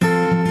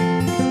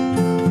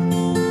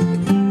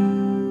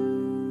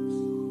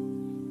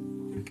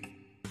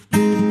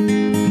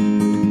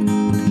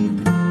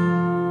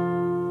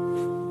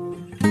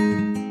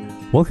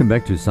Welcome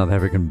back to South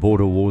African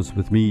Border Wars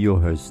with me,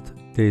 your host,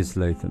 Des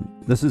Latham.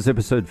 This is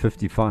episode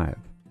 55.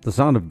 The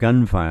sound of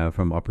gunfire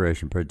from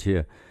Operation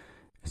Protea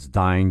is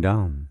dying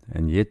down,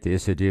 and yet the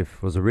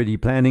SADF was already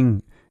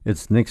planning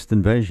its next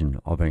invasion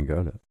of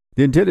Angola.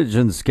 The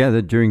intelligence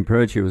gathered during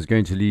Protea was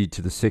going to lead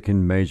to the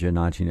second major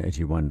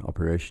 1981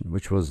 operation,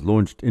 which was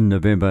launched in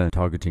November,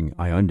 targeting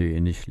Yaoundé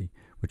initially,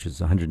 which is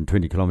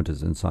 120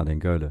 kilometers inside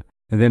Angola,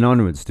 and then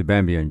onwards to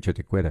Bambia and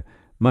Chitequeta,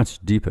 much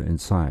deeper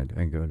inside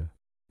Angola.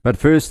 But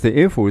first, the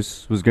Air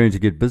Force was going to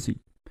get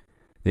busy.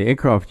 The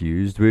aircraft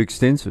used were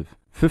extensive: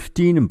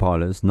 15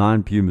 Impalas,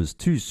 9 Pumas,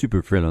 2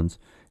 Super Frelons,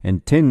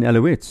 and 10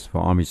 Alouettes for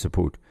Army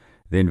support,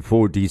 then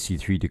 4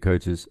 DC-3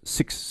 Dakotas,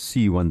 6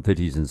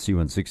 C-130s and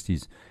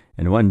C-160s,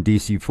 and 1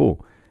 DC-4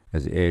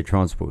 as air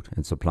transport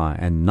and supply,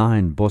 and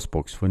 9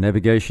 Bosboks for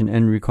navigation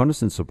and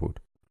reconnaissance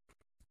support.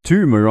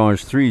 2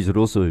 Mirage 3s would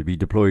also be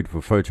deployed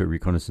for photo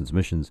reconnaissance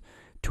missions,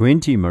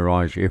 20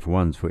 Mirage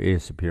F1s for air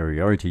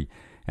superiority,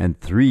 and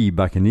 3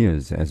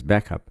 Buccaneers as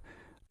backup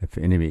if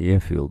enemy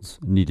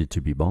airfields needed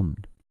to be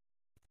bombed.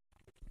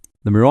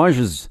 The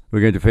Mirages were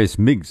going to face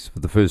MiGs for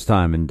the first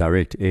time in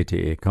direct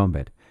air-to-air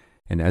combat,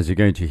 and as you're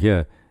going to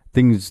hear,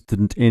 things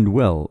didn't end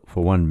well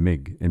for one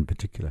MiG in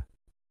particular.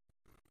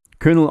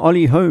 Colonel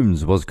Ollie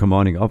Holmes was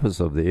commanding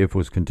officer of the Air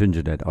Force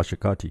contingent at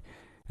Oshakati,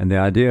 and the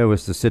idea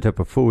was to set up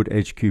a forward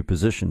HQ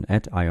position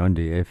at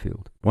Yaoundé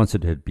Airfield once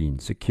it had been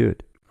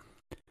secured.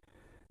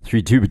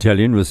 3-2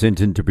 Battalion was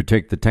sent in to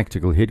protect the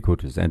tactical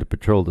headquarters and to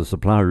patrol the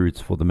supply routes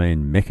for the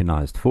main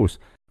mechanized force,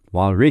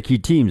 while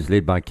recce teams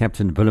led by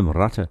Captain Willem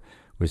Ratte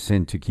were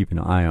sent to keep an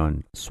eye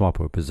on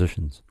SWAPO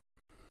positions.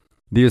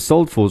 The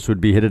assault force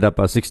would be headed up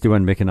by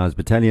 61 Mechanized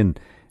Battalion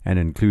and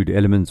include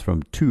elements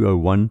from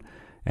 201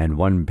 and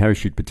 1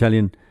 Parachute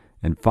Battalion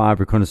and 5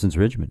 Reconnaissance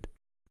Regiment.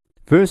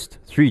 First,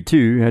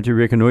 3-2 had to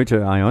reconnoiter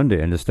Yaoundé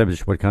and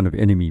establish what kind of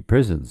enemy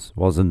presence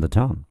was in the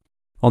town.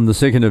 On the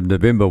 2nd of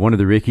November, one of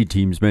the recce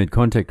teams made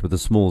contact with a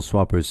small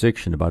SWAPO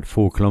section about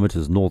 4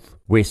 kilometers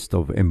northwest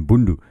of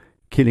Mbundu,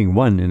 killing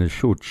one in a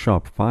short,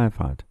 sharp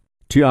firefight.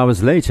 2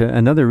 hours later,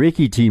 another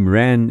recce team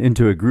ran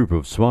into a group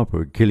of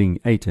SWAPO, killing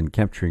 8 and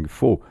capturing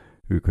 4,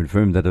 who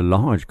confirmed that a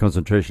large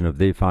concentration of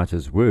their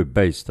fighters were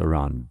based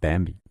around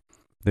Bambi.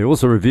 They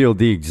also revealed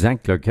the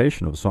exact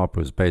location of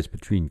SWAPO's base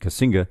between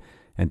Kasinga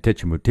and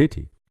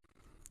Techimuteti.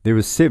 There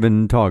were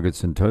 7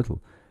 targets in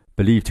total,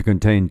 believed to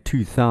contain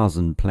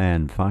 2,000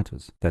 planned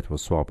fighters. That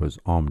was SWAPO's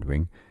armed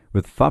wing,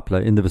 with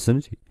FAPLA in the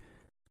vicinity.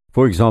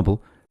 For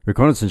example,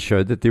 reconnaissance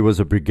showed that there was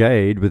a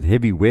brigade with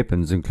heavy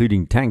weapons,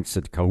 including tanks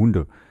at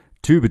Kaundo,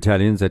 2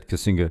 battalions at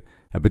Kasinga,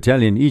 a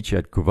battalion each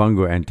at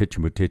Kuvango and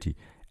Techimuteti,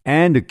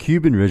 and a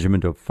Cuban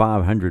regiment of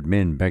 500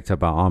 men backed up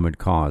by armored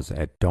cars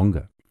at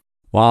Donga.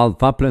 While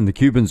FAPLA and the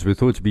Cubans were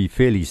thought to be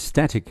fairly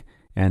static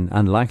and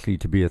unlikely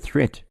to be a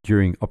threat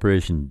during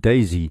Operation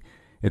Daisy,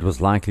 it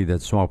was likely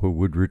that SWAPO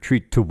would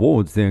retreat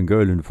towards the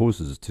Angolan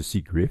forces to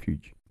seek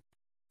refuge.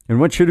 In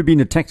what should have been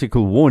a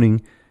tactical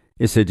warning,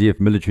 SADF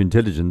military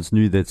intelligence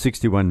knew that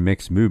 61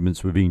 mechs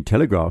movements were being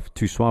telegraphed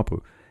to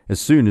SWAPO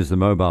as soon as the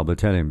mobile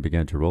battalion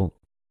began to roll.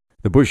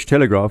 The bush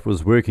telegraph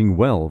was working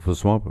well for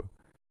SWAPO.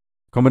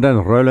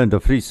 Commandant Roland de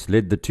Vries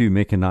led the 2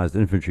 mechanized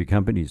infantry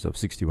companies of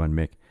 61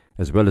 mech,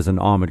 as well as an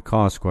armored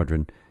car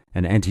squadron,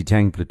 an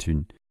anti-tank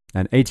platoon,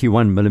 an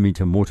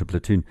 81mm mortar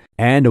platoon,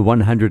 and a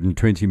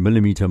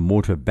 120mm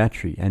mortar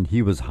battery, and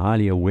he was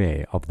highly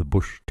aware of the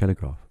bush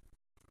telegraph.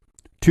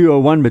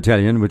 201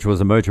 Battalion, which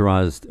was a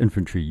motorized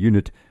infantry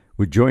unit,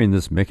 would join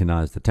this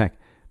mechanized attack,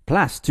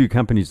 plus 2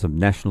 companies of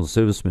national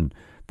servicemen,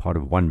 part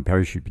of 1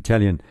 Parachute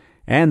Battalion,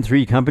 and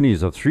 3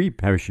 companies of 3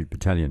 Parachute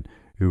Battalion,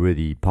 who were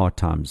the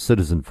part-time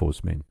citizen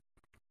force men.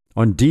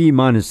 On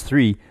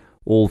D-3,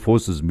 all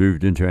forces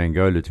moved into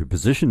Angola to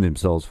position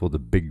themselves for the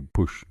big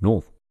push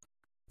north.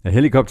 A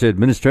helicopter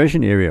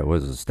administration area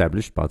was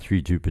established by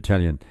 3-2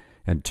 Battalion,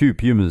 and 2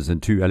 Pumas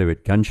and 2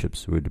 Alouette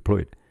gunships were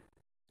deployed.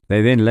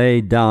 They then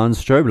laid down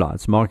strobe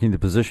lights marking the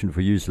position for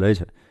use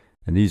later,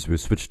 and these were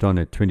switched on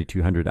at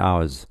 2200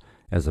 hours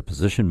as a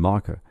position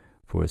marker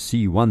for a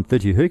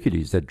C-130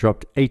 Hercules that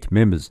dropped 8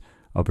 members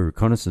of a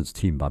reconnaissance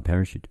team by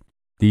parachute.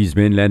 These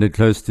men landed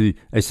close to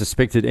a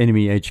suspected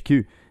enemy HQ,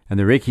 and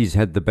the recce's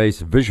had the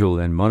base visual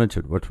and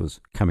monitored what was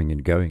coming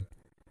and going.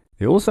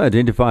 They also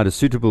identified a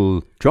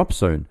suitable drop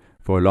zone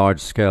for a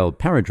large-scale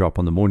paradrop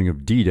on the morning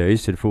of D-Day,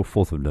 set for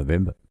 4th of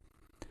November.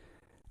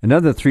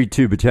 Another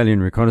 3-2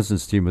 Battalion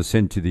reconnaissance team was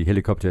sent to the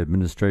helicopter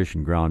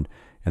administration ground,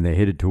 and they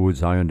headed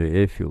towards Yaoundé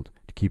Airfield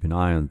to keep an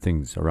eye on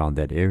things around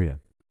that area.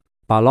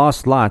 By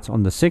last light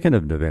on the 2nd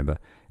of November,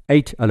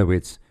 8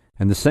 Alouettes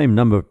and the same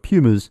number of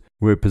Pumas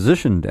were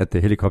positioned at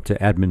the helicopter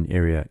admin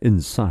area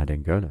inside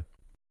Angola.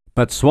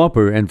 But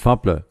SWAPO and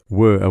FAPLA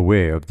were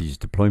aware of these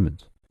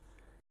deployments.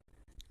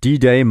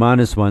 D-Day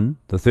 -1,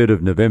 the 3rd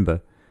of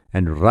November,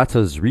 and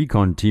Ratte's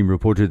recon team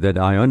reported that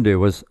Yaoundé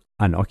was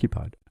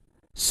unoccupied.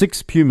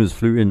 6 Pumas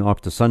flew in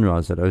after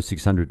sunrise at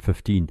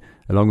 0615,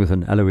 along with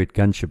an Alouette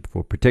gunship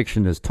for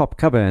protection as top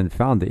cover, and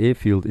found the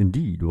airfield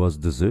indeed was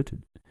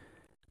deserted.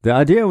 The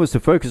idea was to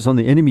focus on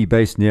the enemy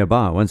base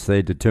nearby once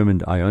they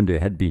determined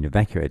Yaoundé had been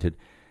evacuated,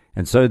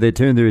 and so they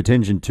turned their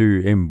attention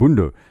to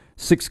Mbundo,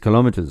 6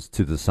 kilometers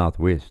to the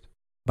southwest.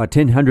 By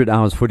 10:00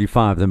 hours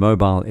 45, the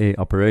Mobile Air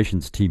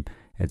Operations Team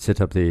had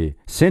set up their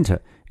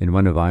center in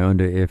one of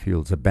Yaoundé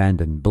Airfield's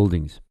abandoned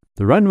buildings.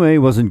 The runway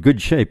was in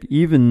good shape.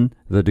 Even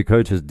the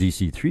Dakota's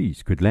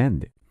DC-3s could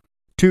land there.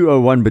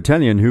 201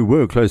 Battalion, who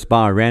were close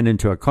by, ran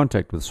into a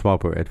contact with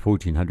SWAPO at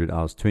 1400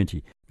 hours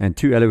 20, and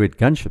 2 Alouette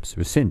gunships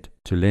were sent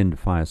to lend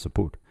fire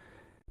support.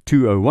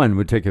 201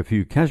 would take a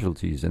few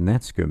casualties in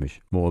that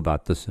skirmish. More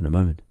about this in a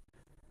moment.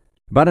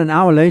 About an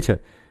hour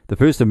later, the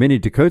first of many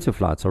Dakota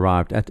flights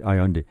arrived at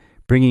Yaoundé,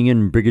 bringing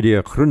in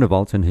Brigadier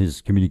Groenewald and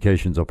his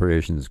Communications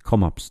Operations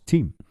COMOPS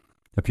team.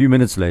 A few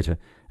minutes later,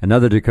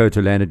 another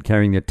Dakota landed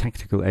carrying the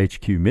Tactical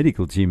HQ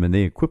medical team and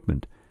their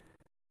equipment.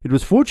 It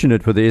was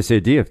fortunate for the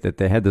SADF that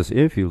they had this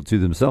airfield to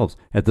themselves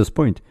at this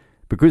point,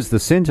 because the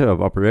center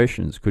of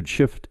operations could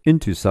shift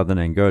into southern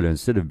Angola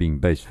instead of being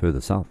based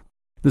further south.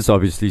 This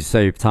obviously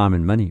saved time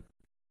and money.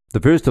 The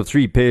first of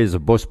 3 pairs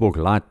of Bosbok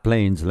light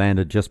planes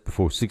landed just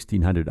before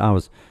 1600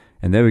 hours,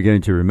 and they were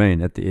going to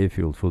remain at the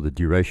airfield for the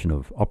duration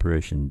of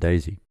Operation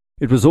Daisy.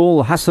 It was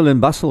all hustle and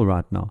bustle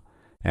right now,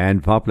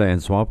 and FAPLA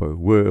and SWAPO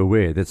were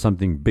aware that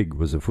something big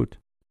was afoot.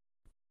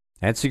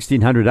 At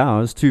 1600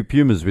 hours, 2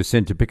 Pumas were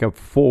sent to pick up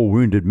 4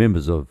 wounded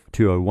members of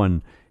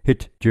 201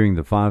 hit during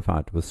the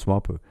firefight with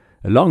SWAPO,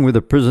 along with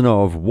a prisoner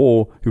of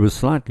war who was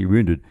slightly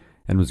wounded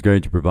and was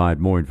going to provide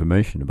more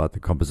information about the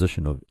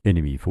composition of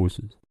enemy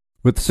forces.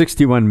 With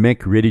 61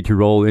 mech ready to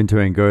roll into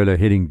Angola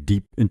heading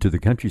deep into the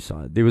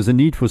countryside, there was a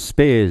need for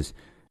spares,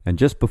 and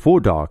just before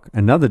dark,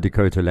 another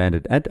Dakota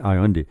landed at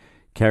Yaoundé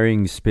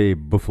carrying spare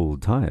Buffel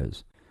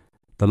tires.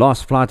 The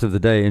last flight of the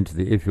day into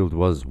the airfield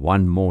was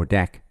one more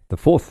DAC, the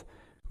 4th,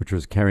 which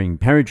was carrying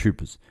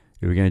paratroopers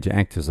who were going to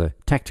act as a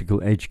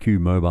tactical HQ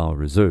mobile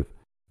reserve.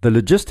 The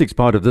logistics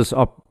part of this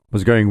op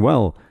was going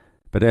well,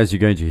 but as you're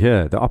going to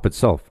hear, the op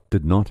itself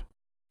did not.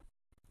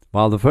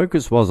 While the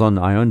focus was on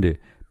Yaoundé,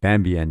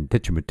 Bambi and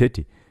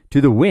Techumutete,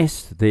 to the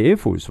west, the Air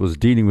Force was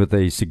dealing with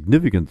a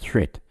significant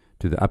threat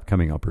to the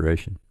upcoming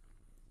operation.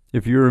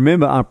 If you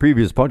remember our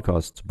previous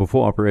podcasts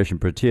before Operation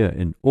Protea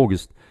in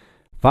August,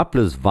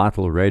 FAPLA's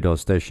vital radar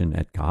station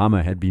at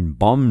Kahama had been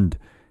bombed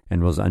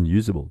and was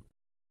unusable.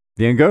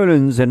 The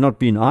Angolans had not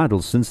been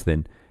idle since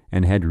then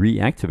and had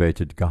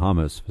reactivated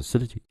Kahama's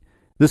facility.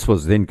 This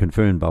was then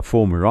confirmed by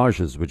 4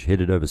 Mirages which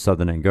headed over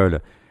southern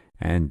Angola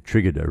and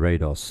triggered a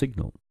radar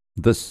signal.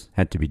 This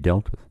had to be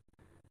dealt with.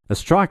 A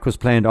strike was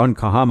planned on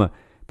Kahama,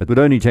 but would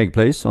only take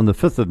place on the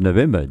 5th of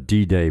November,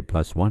 D-Day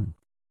 +1.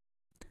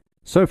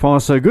 So far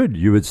so good,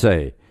 you would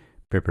say.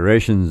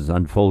 Preparations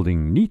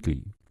unfolding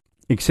neatly.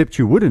 Except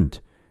you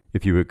wouldn't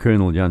if you were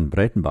Colonel Jan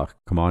Breitenbach,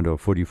 commander of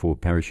 44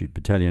 Parachute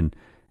Battalion,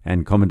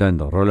 and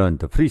Commandant Roland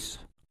de Vries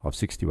of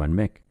 61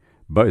 Mech.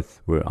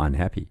 Both were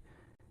unhappy.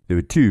 There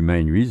were 2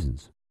 main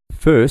reasons.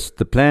 First,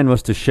 the plan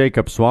was to shake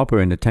up SWAPO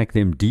and attack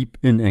them deep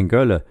in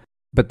Angola,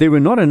 but there were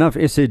not enough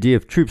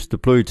SADF troops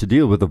deployed to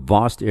deal with a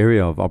vast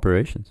area of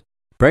operations.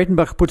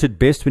 Breitenbach put it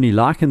best when he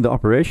likened the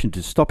operation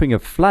to stopping a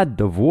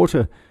flood of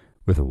water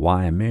with a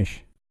wire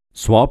mesh.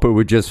 SWAPO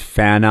would just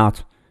fan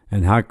out,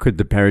 and how could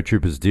the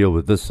paratroopers deal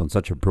with this on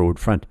such a broad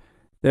front?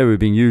 They were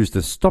being used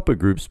as stopper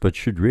groups, but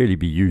should really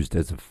be used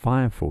as a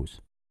fire force.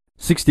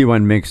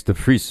 61 Mech's de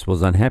Vries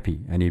was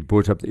unhappy, and he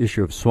brought up the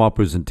issue of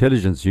SWAPO's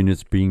intelligence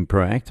units being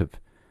proactive.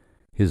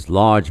 His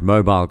large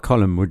mobile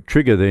column would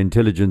trigger the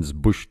intelligence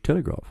bush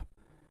telegraph.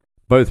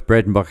 Both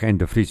Breitenbach and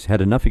de Vries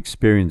had enough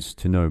experience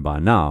to know by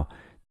now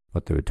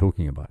what they were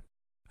talking about.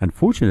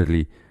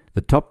 Unfortunately,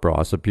 the top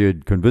brass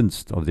appeared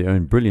convinced of their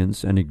own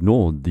brilliance and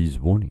ignored these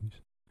warnings.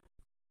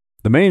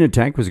 The main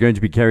attack was going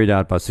to be carried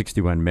out by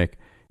 61 Mech,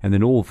 and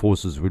then all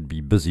forces would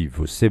be busy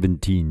for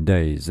 17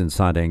 days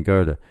inside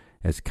Angola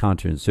as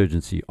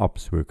counterinsurgency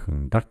ops were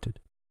conducted.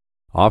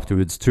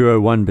 Afterwards,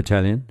 201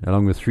 Battalion,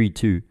 along with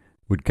 3-2,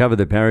 would cover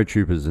the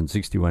paratroopers and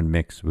 61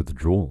 Mech's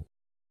withdrawal.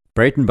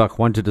 Breitenbach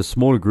wanted a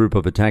small group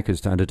of attackers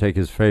to undertake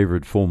his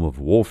favorite form of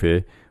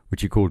warfare,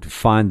 which he called to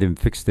find them,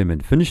 fix them,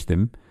 and finish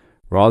them,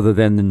 rather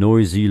than the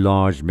noisy,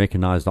 large,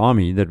 mechanized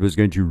army that was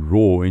going to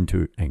roar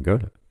into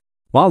Angola.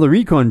 While the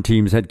recon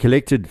teams had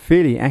collected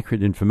fairly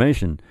accurate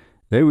information,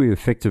 they were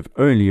effective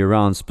only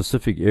around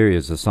specific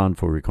areas assigned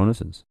for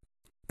reconnaissance.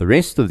 The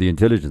rest of the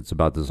intelligence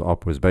about this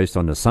op was based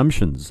on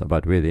assumptions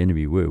about where the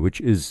enemy were, which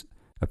is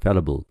a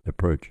fallible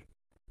approach.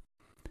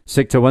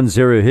 Sector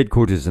 10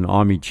 headquarters and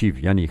Army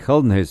Chief Jannie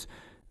Geldenhuys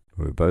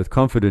were both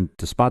confident,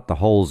 despite the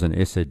holes in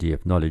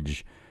SADF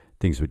knowledge,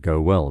 things would go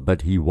well,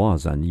 but he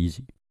was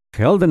uneasy.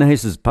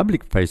 Geldenhuys's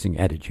public-facing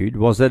attitude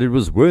was that it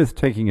was worth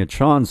taking a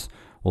chance,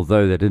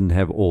 although they didn't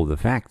have all the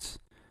facts.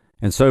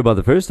 And so by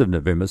the 1st of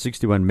November,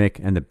 61 Mech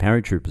and the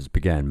paratroopers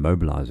began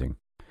mobilizing.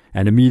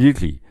 And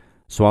immediately,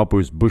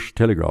 SWAPO's bush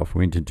telegraph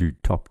went into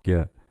top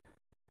gear.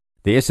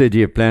 The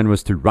SADF plan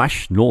was to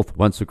rush north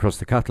once across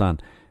the Katlan,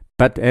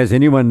 but as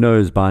anyone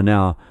knows by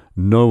now,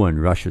 no one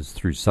rushes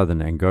through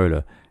southern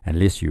Angola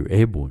unless you're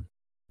airborne.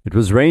 It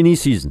was rainy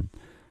season,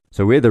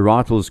 so where the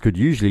rifles could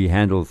usually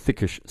handle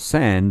thickish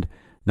sand,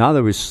 now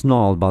they were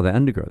snarled by the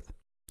undergrowth.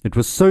 It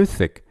was so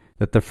thick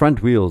that the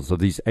front wheels of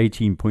these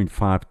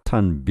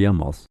 18.5-ton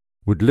behemoths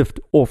would lift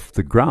off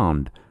the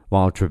ground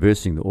while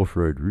traversing the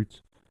off-road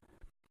routes.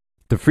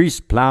 The Vries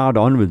ploughed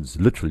onwards,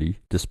 literally,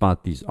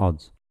 despite these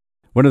odds.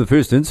 One of the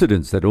first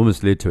incidents that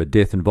almost led to a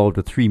death involved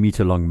a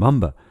 3-meter-long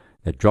mamba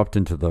that dropped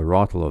into the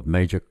rattle of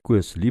Major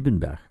Koos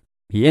Liebenberg.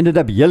 He ended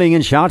up yelling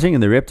and shouting,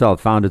 and the reptile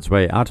found its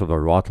way out of the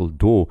rattle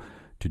door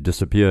to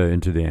disappear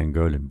into the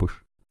Angolan bush.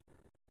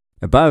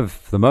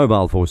 Above the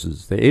mobile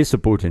forces, the air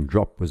support and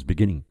drop was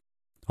beginning.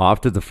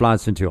 After the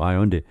flights into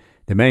Yaoundé,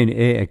 the main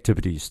air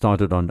activity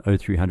started on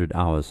 0300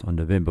 hours on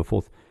November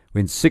 4th,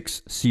 when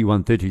 6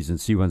 C-130s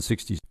and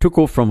C-160s took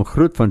off from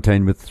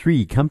Grootfontein with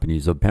 3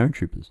 companies of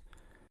paratroopers.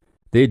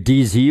 Their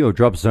DZ or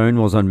drop zone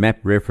was on map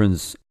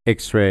reference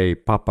X-ray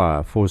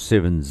Papa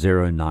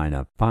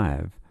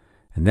 47095,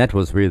 and that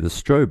was where the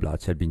strobe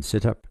lights had been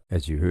set up,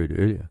 as you heard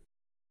earlier.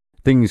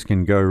 Things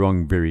can go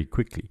wrong very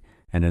quickly,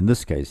 and in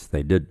this case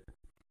they did.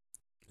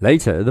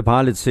 Later, the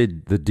pilot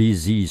said the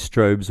DZ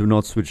strobes were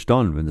not switched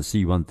on when the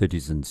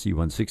C-130s and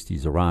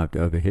C-160s arrived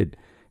overhead,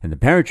 and the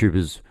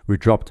paratroopers were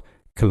dropped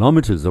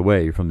kilometers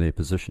away from their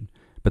position.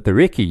 But the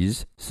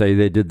recce's say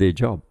they did their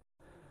job.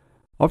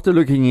 After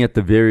looking at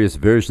the various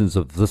versions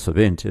of this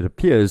event, it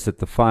appears that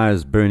the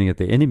fires burning at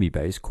the enemy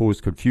base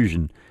caused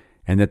confusion,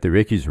 and that the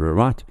recce's were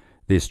right,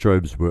 their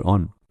strobes were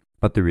on.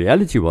 But the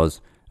reality was,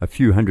 a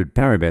few hundred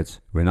parabats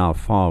were now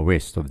far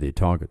west of their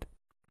target.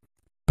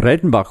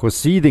 Breitenbach was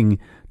seething.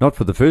 Not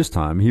for the first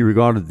time. He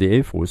regarded the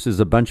Air Force as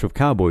a bunch of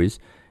cowboys,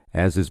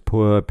 as his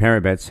poor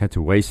parabats had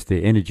to waste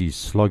their energy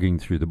slogging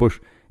through the bush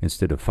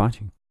instead of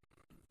fighting.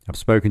 I've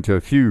spoken to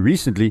a few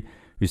recently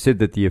who said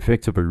that the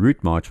effect of a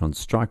route march on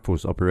strike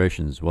force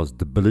operations was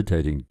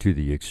debilitating to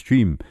the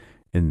extreme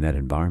in that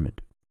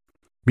environment.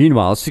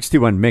 Meanwhile,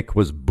 61 Mech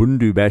was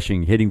bundu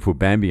bashing, heading for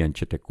Bambi and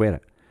Chitaquera.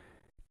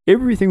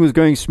 Everything was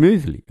going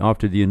smoothly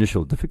after the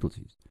initial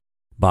difficulties.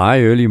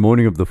 By early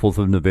morning of the 4th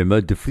of November,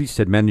 De Vries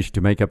had managed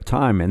to make up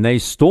time, and they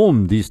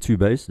stormed these 2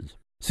 bases.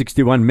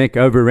 61 Mech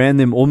overran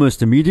them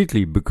almost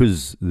immediately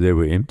because they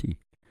were empty.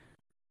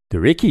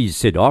 The recce's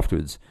said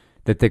afterwards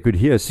that they could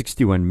hear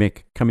 61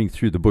 Mech coming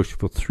through the bush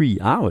for 3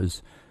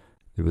 hours.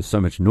 There was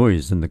so much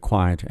noise in the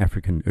quiet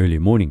African early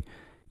morning.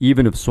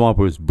 Even if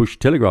SWAPO's bush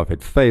telegraph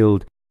had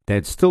failed,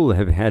 they'd still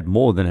have had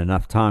more than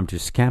enough time to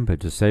scamper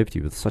to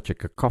safety with such a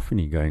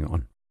cacophony going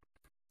on.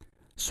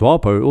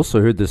 SWAPO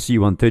also heard the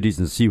C-130s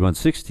and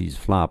C-160s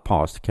fly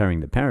past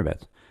carrying the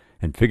parabats,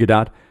 and figured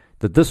out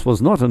that this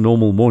was not a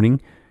normal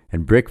morning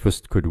and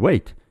breakfast could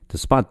wait,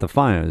 despite the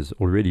fires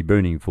already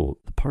burning for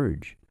the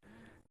porridge.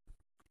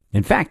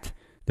 In fact,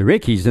 the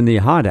recce's in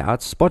their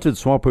hideouts spotted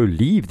SWAPO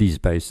leave these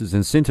bases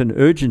and sent an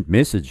urgent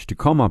message to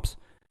ComOps,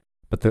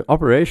 but the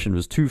operation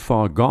was too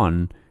far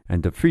gone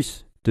and De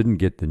Vries didn't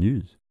get the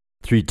news.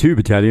 3-2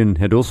 Battalion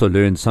had also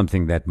learned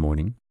something that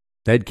morning.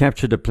 They'd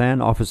captured a plan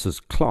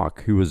officer's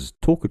clerk who was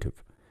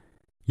talkative.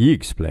 He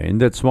explained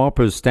that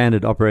SWAPO's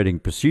standard operating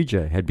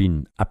procedure had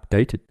been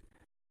updated.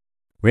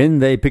 When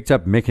they picked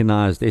up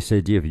mechanized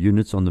SADF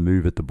units on the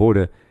move at the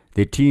border,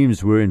 their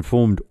teams were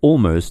informed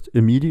almost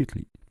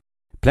immediately.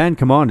 Plan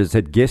commanders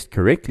had guessed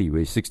correctly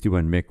where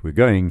 61 Mech were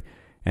going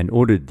and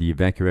ordered the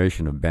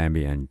evacuation of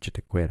Bambi and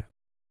Chitaquera.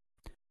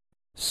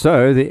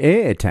 So the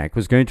air attack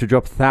was going to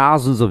drop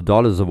thousands of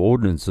dollars of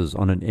ordnances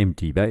on an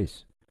empty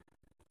base.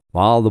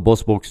 While the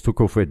Bosboks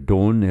took off at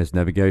dawn as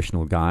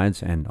navigational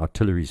guides and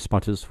artillery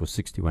spotters for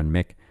 61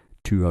 Mech,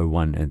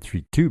 201 and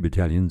 3-2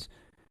 battalions,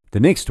 the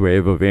next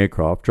wave of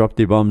aircraft dropped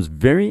their bombs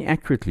very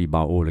accurately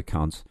by all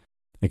accounts,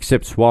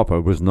 except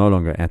SWAPO was no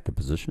longer at the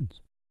positions.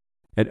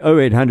 At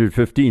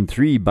 0815,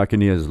 3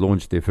 Buccaneers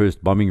launched their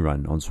first bombing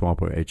run on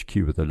SWAPO HQ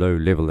with a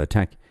low-level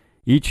attack,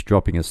 each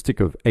dropping a stick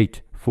of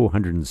 8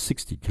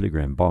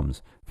 460-kilogram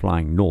bombs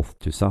flying north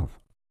to south.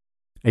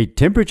 A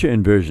temperature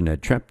inversion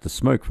had trapped the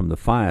smoke from the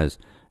fires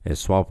as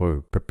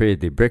SWAPO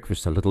prepared their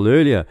breakfast a little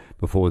earlier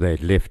before they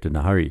had left in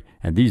a hurry,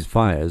 and these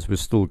fires were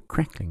still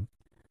crackling.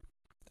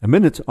 A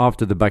minute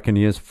after the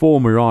Buccaneers,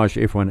 4 Mirage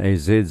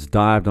F-1AZs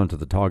dived onto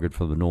the target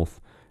from the north,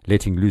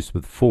 letting loose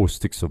with 4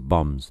 sticks of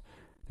bombs.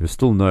 There was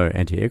still no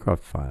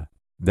anti-aircraft fire.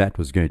 That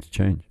was going to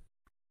change.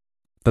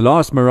 The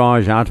last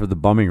Mirage out of the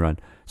bombing run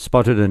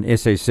spotted an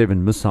SA-7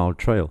 missile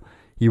trail.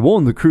 He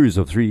warned the crews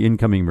of 3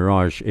 incoming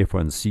Mirage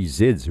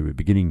F-1CZs who were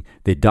beginning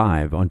their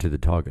dive onto the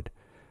target.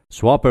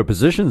 SWAPO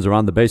positions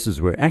around the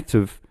bases were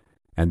active,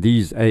 and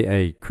these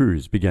AA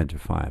crews began to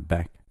fire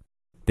back.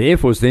 The Air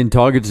Force then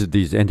targeted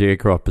these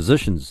anti-aircraft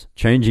positions,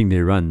 changing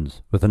their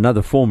runs, with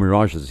another 4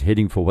 Mirages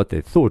heading for what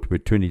they thought were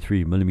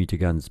 23mm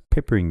guns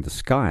peppering the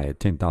sky at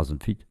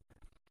 10,000 feet.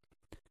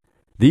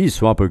 These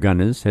SWAPO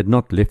gunners had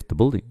not left the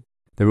building.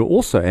 They were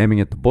also aiming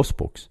at the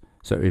Bosboks,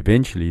 so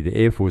eventually the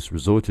Air Force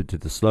resorted to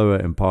the slower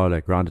Impala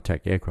ground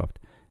attack aircraft,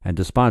 and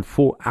despite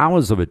 4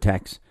 hours of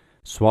attacks,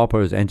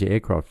 SWAPO's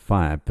anti-aircraft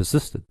fire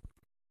persisted.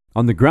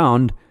 On the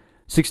ground,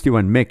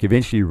 61 Mech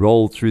eventually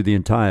rolled through the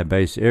entire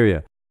base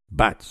area,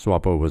 but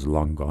SWAPO was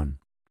long gone.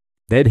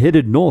 They had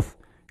headed north,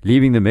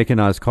 leaving the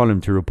mechanized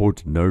column to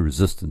report no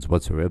resistance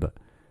whatsoever.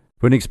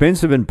 For an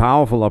expensive and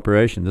powerful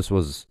operation, this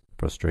was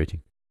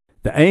frustrating.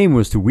 The aim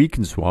was to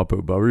weaken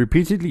SWAPO by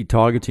repeatedly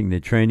targeting their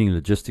training,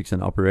 logistics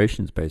and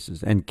operations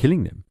bases and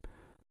killing them.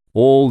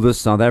 All this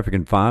South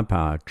African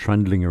firepower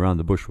trundling around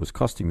the bush was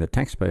costing the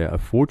taxpayer a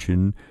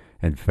fortune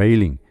and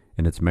failing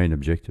in its main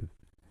objective.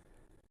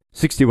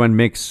 61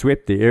 mechs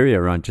swept the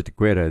area around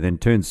Chitaquera, then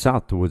turned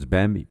south towards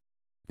Bambi.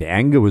 The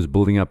anger was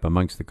building up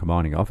amongst the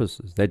commanding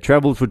officers. They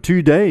travelled for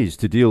 2 days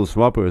to deal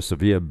SWAPO a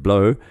severe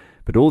blow,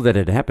 but all that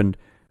had happened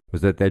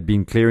was that they'd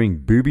been clearing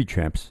booby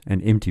traps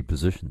and empty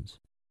positions.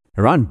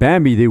 Around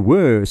Bambi there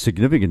were a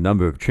significant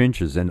number of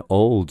trenches and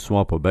old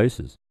SWAPO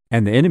bases,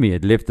 and the enemy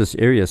had left this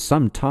area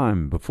some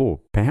time before,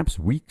 perhaps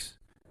weeks.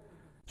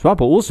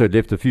 SWAPO also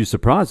left a few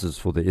surprises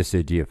for the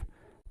SADF.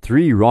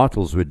 3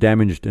 rattles were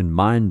damaged in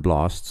mine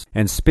blasts,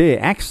 and spare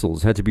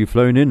axles had to be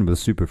flown in with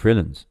Super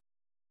Frelons.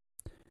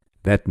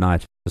 That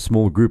night, a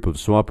small group of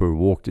SWAPO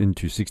walked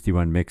into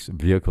 61 mech's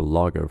vehicle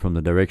lager from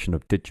the direction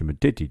of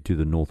Techimateti to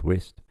the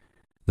northwest.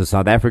 The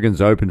South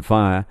Africans opened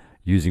fire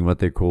using what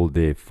they called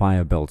their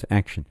fire belt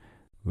action,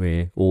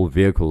 where all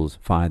vehicles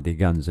fired their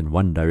guns in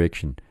one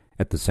direction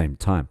at the same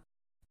time.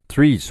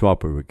 3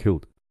 SWAPO were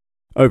killed.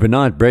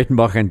 Overnight,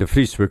 Breitenbach and de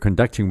Vries were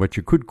conducting what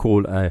you could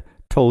call a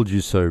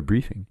told-you-so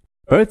briefing.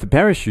 Both the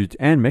parachute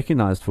and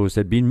mechanized force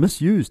had been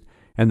misused,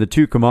 and the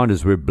 2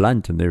 commanders were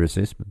blunt in their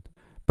assessment.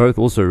 Both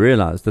also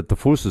realized that the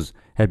forces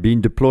had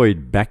been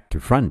deployed back to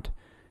front.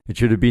 It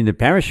should have been the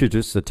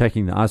parachutists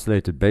attacking the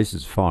isolated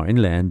bases far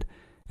inland,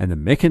 and the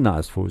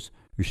mechanized force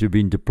who should have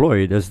been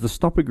deployed as the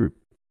stopper group.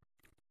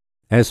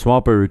 As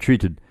SWAPO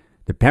retreated,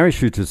 the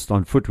parachutists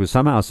on foot were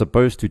somehow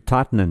supposed to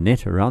tighten a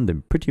net around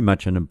them, pretty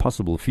much an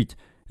impossible feat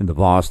in the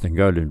vast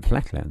Angolan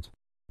flatlands.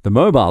 The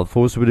mobile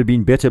force would have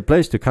been better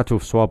placed to cut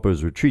off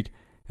SWAPO's retreat,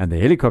 and the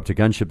helicopter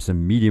gunships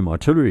and medium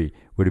artillery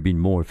would have been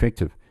more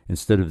effective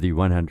instead of the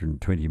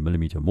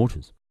 120mm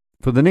mortars.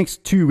 For the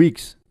next 2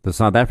 weeks, the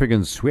South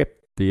Africans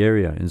swept the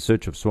area in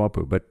search of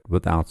SWAPO, but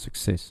without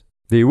success.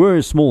 There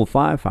were small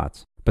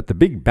firefights, but the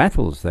big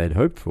battles they had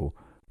hoped for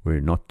were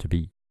not to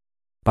be.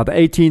 By the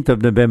 18th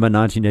of November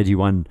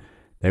 1981,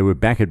 they were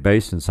back at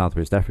base in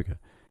Southwest Africa,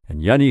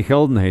 and Jannie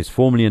Geldenhuys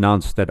formally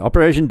announced that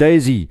Operation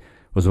Daisy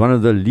was one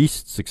of the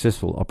least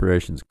successful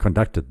operations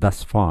conducted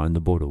thus far in the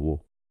border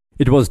war.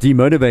 It was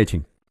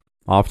demotivating.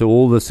 After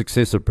all the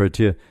success of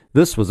Protea,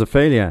 this was a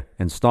failure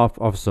and staff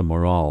officer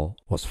morale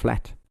was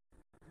flat.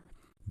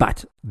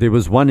 But there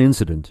was one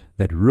incident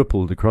that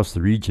rippled across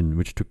the region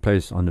which took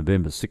place on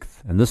November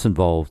 6th, and this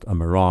involved a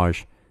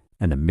Mirage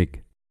and a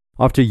MiG.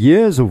 After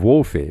years of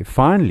warfare,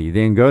 finally the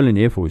Angolan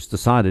Air Force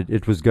decided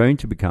it was going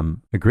to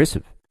become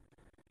aggressive.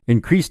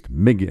 Increased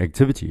MiG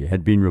activity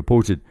had been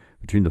reported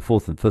between the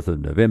 4th and 5th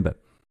of November.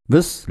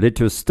 This led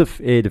to a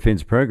stiff air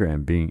defense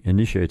program being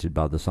initiated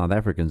by the South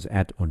Africans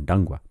at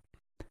Ondangwa.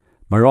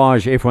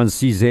 Mirage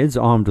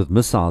F-1CZs armed with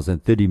missiles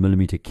and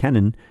 30mm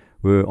cannon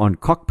were on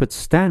cockpit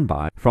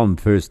standby from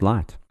first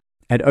light.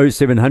 At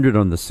 0700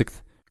 on the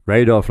 6th,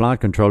 radar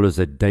flight controllers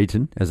at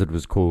Dayton, as it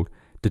was called,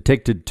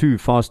 detected 2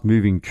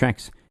 fast-moving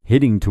tracks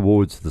heading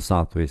towards the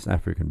Southwest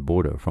African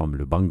border from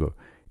Lubango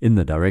in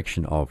the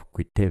direction of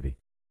Quiteve.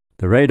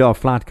 The radar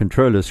flight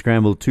controller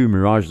scrambled 2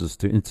 Mirages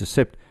to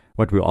intercept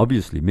what were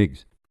obviously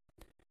MiGs.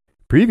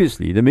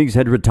 Previously, the MiGs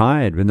had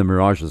retired when the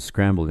Mirages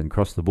scrambled and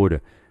crossed the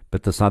border,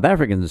 but the South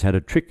Africans had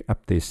a trick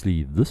up their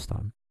sleeve this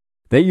time.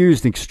 They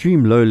used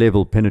extreme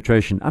low-level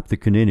penetration up the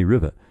Kunene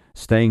River,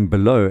 staying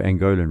below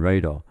Angolan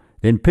radar,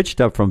 then pitched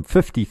up from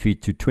 50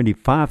 feet to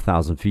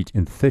 25,000 feet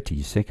in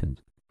 30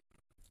 seconds.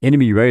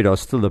 Enemy radar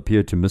still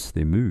appeared to miss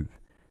their move.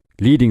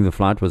 Leading the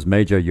flight was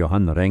Major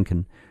Johan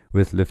Rankin,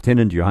 with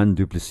Lieutenant Johan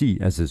du Plessis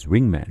as his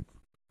wingman.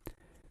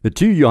 The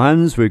 2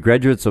 Johans were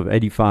graduates of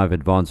 85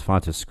 Advanced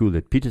Fighter School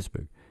at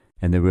Petersburg,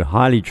 and they were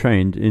highly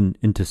trained in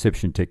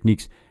interception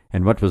techniques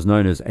and what was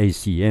known as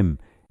ACM,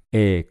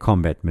 Air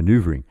Combat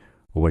Maneuvering,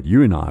 or what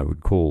you and I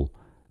would call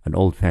an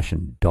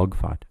old-fashioned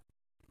dogfight.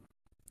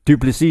 Du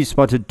Plessis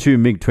spotted 2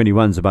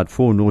 MiG-21s about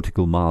 4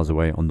 nautical miles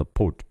away on the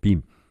port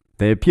beam.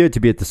 They appeared to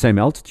be at the same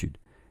altitude.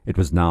 It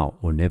was now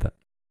or never.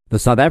 The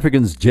South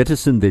Africans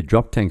jettisoned their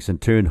drop tanks and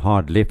turned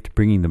hard left,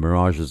 bringing the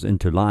Mirages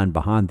into line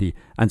behind the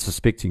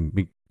unsuspecting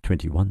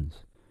MiG-21s.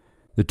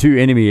 The 2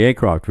 enemy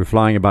aircraft were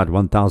flying about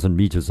 1,000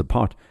 meters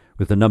apart,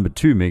 with the number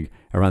 2 MiG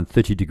around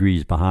 30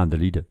 degrees behind the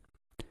leader.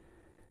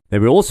 They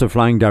were also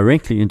flying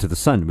directly into the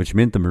sun, which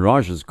meant the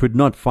Mirages could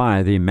not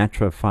fire their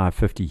Matra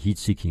 550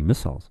 heat-seeking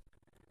missiles.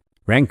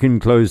 Rankin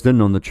closed in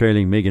on the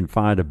trailing MiG and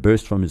fired a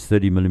burst from his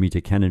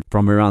 30mm cannon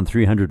from around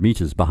 300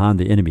 meters behind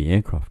the enemy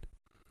aircraft.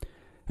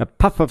 A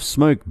puff of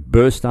smoke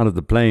burst out of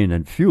the plane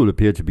and fuel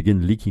appeared to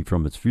begin leaking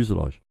from its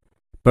fuselage.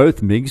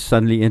 Both MiGs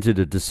suddenly entered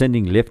a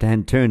descending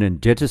left-hand turn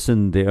and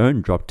jettisoned their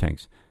own drop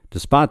tanks.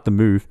 Despite the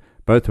move,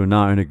 both were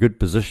now in a good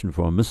position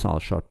for a missile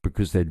shot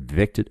because they'd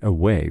vectored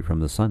away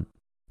from the sun.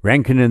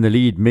 Rankin and the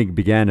lead MiG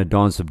began a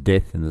dance of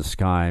death in the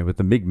sky, with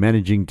the MiG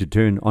managing to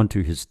turn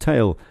onto his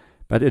tail,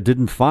 but it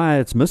didn't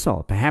fire its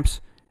missile.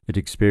 Perhaps it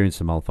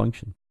experienced a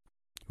malfunction.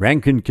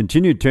 Rankin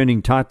continued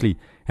turning tightly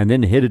and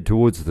then headed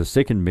towards the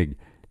second MiG,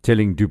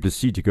 telling du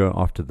Plessis to go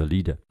after the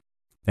leader.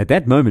 At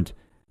that moment,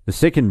 The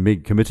second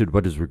MiG committed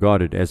what is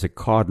regarded as a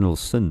cardinal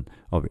sin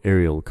of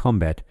aerial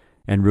combat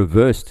and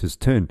reversed his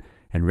turn,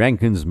 and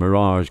Rankin's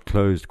Mirage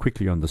closed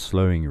quickly on the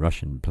slowing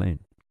Russian plane.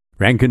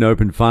 Rankin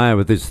opened fire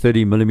with his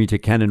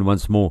 30mm cannon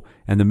once more,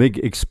 and the MiG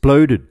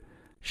exploded,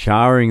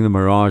 showering the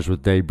Mirage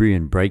with debris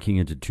and breaking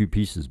into two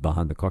pieces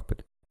behind the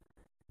cockpit.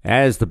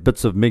 As the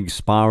bits of MiG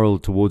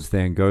spiraled towards the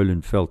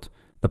Angolan felt,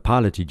 the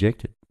pilot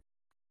ejected.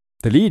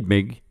 The lead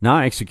MiG now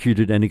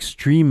executed an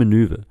extreme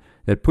maneuver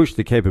that pushed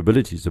the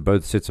capabilities of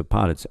both sets of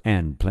pilots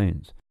and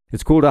planes.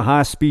 It's called a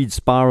high-speed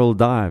spiral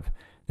dive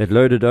that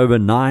loaded over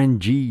 9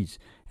 Gs,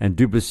 and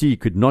Duplessis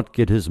could not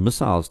get his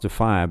missiles to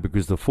fire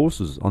because the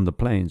forces on the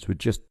planes were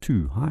just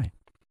too high.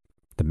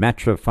 The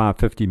Matra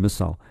 550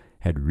 missile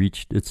had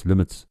reached its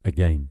limits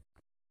again.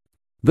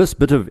 This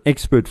bit of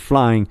expert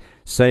flying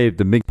saved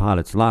the MiG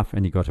pilot's life,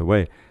 and he got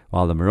away,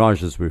 while the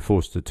Mirages were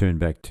forced to turn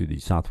back to the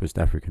Southwest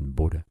African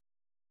border.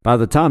 By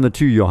the time the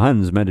two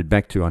Johanns made it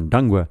back to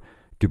Ondangwa,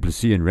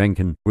 Duplessis and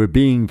Rankin were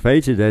being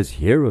feted as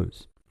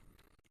heroes.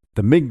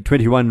 The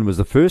MiG-21 was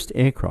the first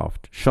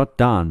aircraft shot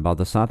down by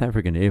the South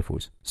African Air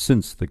Force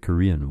since the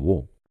Korean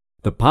War.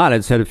 The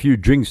pilots had a few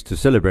drinks to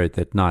celebrate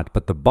that night,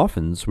 but the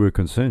boffins were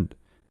concerned.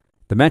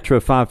 The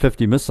Matra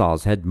 550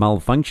 missiles had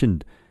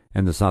malfunctioned,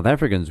 and the South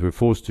Africans were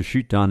forced to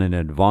shoot down an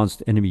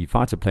advanced enemy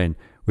fighter plane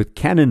with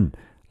cannon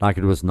like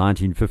it was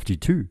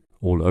 1952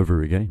 all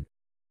over again.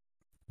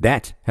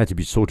 That had to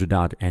be sorted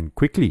out, and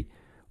quickly,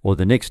 or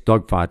the next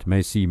dogfight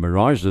may see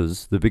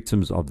Mirages the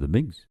victims of the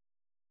MiGs.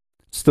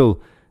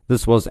 Still,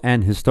 this was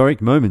an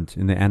historic moment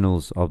in the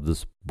annals of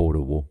this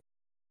border war.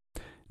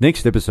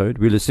 Next episode,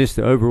 we'll assess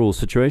the overall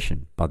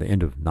situation by the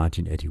end of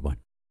 1981.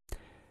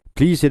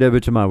 Please head over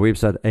to my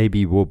website,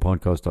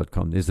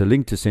 abwarpodcast.com. There's a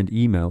link to send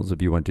emails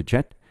if you want to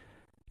chat.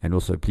 And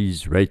also,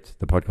 please rate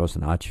the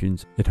podcast on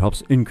iTunes. It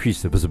helps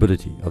increase the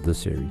visibility of this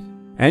series.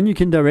 And you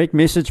can direct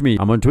message me.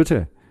 I'm on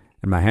Twitter,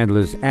 and my handle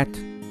is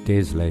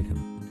 @DesLatham.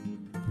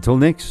 Until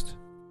next,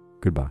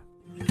 goodbye.